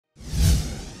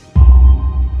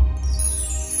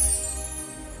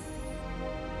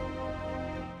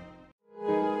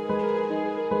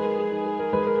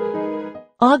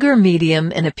Agar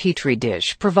medium in a petri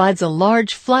dish provides a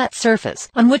large flat surface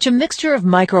on which a mixture of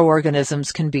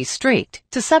microorganisms can be streaked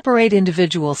to separate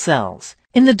individual cells.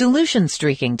 In the dilution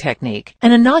streaking technique,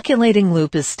 an inoculating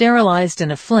loop is sterilized in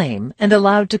a flame and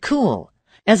allowed to cool.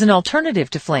 As an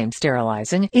alternative to flame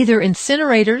sterilizing, either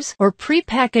incinerators or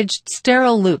prepackaged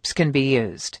sterile loops can be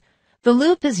used. The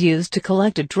loop is used to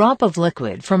collect a drop of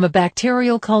liquid from a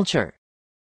bacterial culture.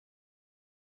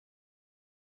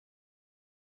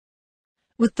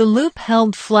 With the loop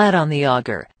held flat on the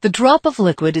agar, the drop of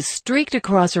liquid is streaked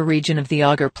across a region of the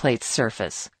agar plate's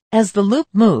surface. As the loop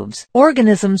moves,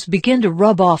 organisms begin to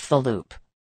rub off the loop.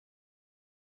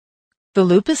 The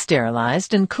loop is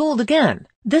sterilized and cooled again.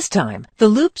 This time, the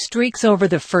loop streaks over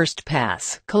the first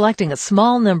pass, collecting a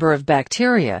small number of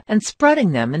bacteria and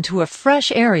spreading them into a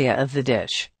fresh area of the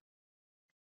dish.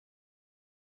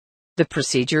 The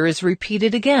procedure is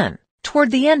repeated again. Toward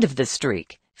the end of the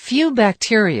streak, few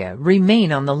bacteria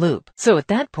remain on the loop, so at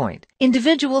that point,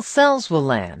 individual cells will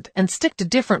land and stick to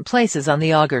different places on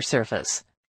the agar surface.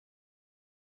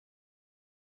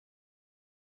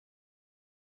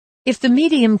 If the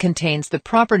medium contains the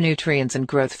proper nutrients and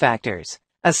growth factors,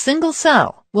 a single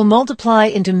cell will multiply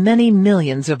into many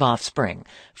millions of offspring,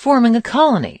 forming a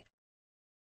colony.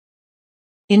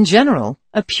 In general,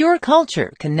 a pure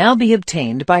culture can now be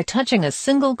obtained by touching a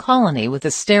single colony with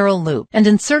a sterile loop and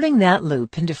inserting that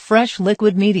loop into fresh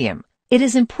liquid medium. It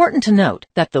is important to note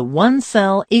that the one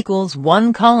cell equals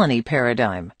one colony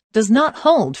paradigm does not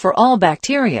hold for all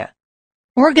bacteria.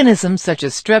 Organisms such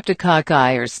as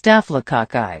streptococci or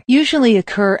staphylococci usually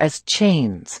occur as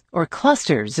chains or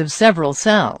clusters of several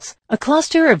cells. A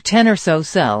cluster of 10 or so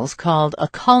cells called a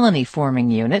colony-forming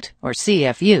unit, or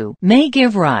CFU, may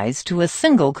give rise to a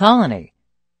single colony.